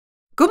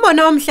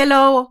Ngumbono omhle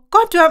lowo.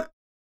 Kodwa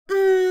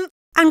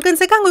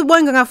angiqinisekanga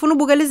uBongi ngafuna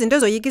ubukela izinto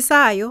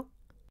ezoyikisayo.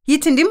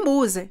 Yithi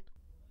ndimbuze.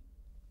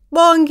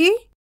 Bongi?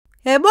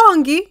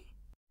 Bongi?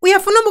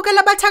 Uyafuna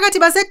ubukela abathakathi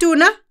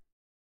baseduna?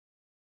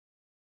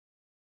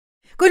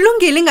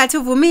 Kulungile ingathi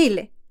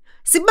uvumile.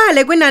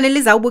 Sibale kwinani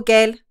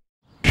lizawubukela.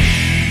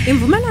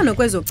 Imvumelano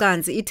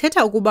kwezocansi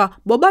ithetha ukuba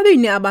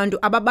bobabini abantu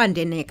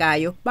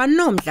ababandenekayo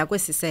banomdla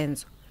kwesi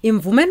senzo.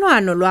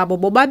 Imvumelwano lwabo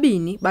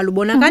bobabini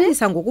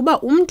balubonakalisa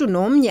ngokuba umntu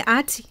nomnye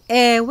athi,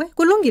 ewe,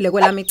 kulungile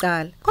kwelam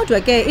icala.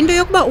 Kodwa ke into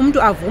yokuba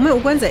umntu avume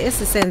ukwenza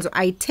esi senzo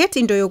ayithethi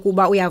into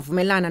yokuba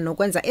uyavumelana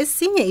nokwenza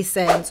esinye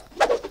isenzo.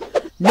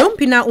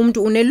 Nomphi na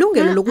umntu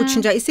unelungelo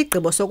lokutshintsha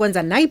isigqibo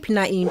sokwenza nayiphi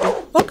na into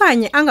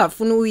okanye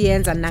angafuni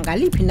uyenza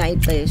nangaliphi na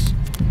ixesha.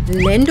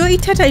 Le nto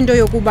ithetha into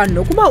yokuba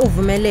nokuba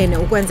uvumelene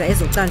ukwenza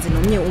ezocansi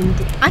nomnye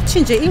umntu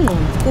atshintshe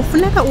ingqondo,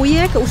 kufuneka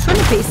uyeke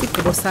uhloniphe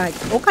isigqibo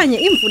sakhe okanye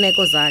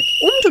iimfuneko zakhe.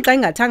 Umntu xa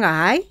ingathanga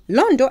hayi,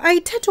 loo nto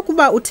ayithethi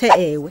ukuba uthe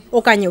ewe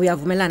okanye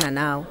uyavumelana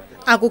nawe.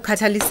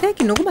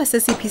 Akukhathaliseki nokuba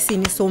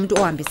sesiphisini somntu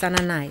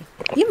ohambisana naye.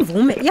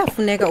 Imvume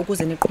iyafuneka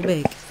ukuze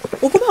niqhubeke.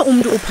 Ukuba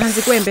umntu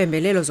uphantsi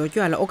kweempembelelo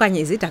zotywala okanye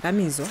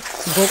izidakamizo,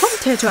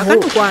 ngokomthetho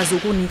akanokwazi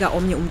ukunika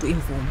omnye umntu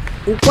imvume.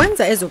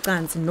 Ukwenza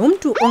ezocansi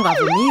nomntu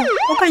ongavumiyo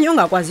okanye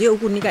ongakwaziyo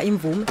ukunika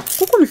imvume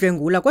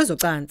kukumdlwengula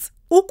kwezocansi.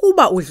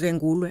 Ukuba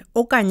udlwengulwe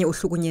okanye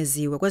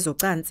uhlukunyeziwe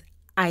kwezocansi,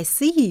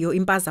 ayisiyiyo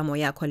impazamo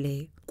yakho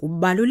leyo.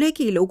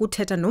 Kubalulekile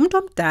ukuthetha nomntu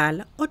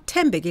omdala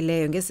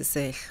othembekileyo ngesi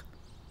sehlo.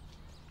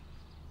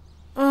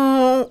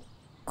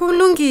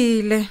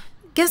 Kulungile.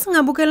 Ke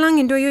singabukelanga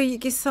into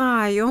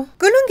yoyikisayo.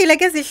 Kulungile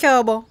ke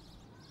zihlobo.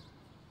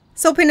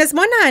 Sophinde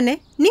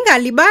sibonane,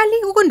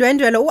 ningalibali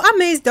ukundwendwela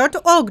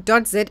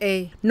uamaze.org.za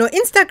no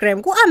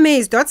Instagram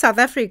kuamaze.South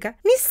Africa.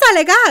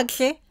 Nisale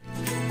kahle.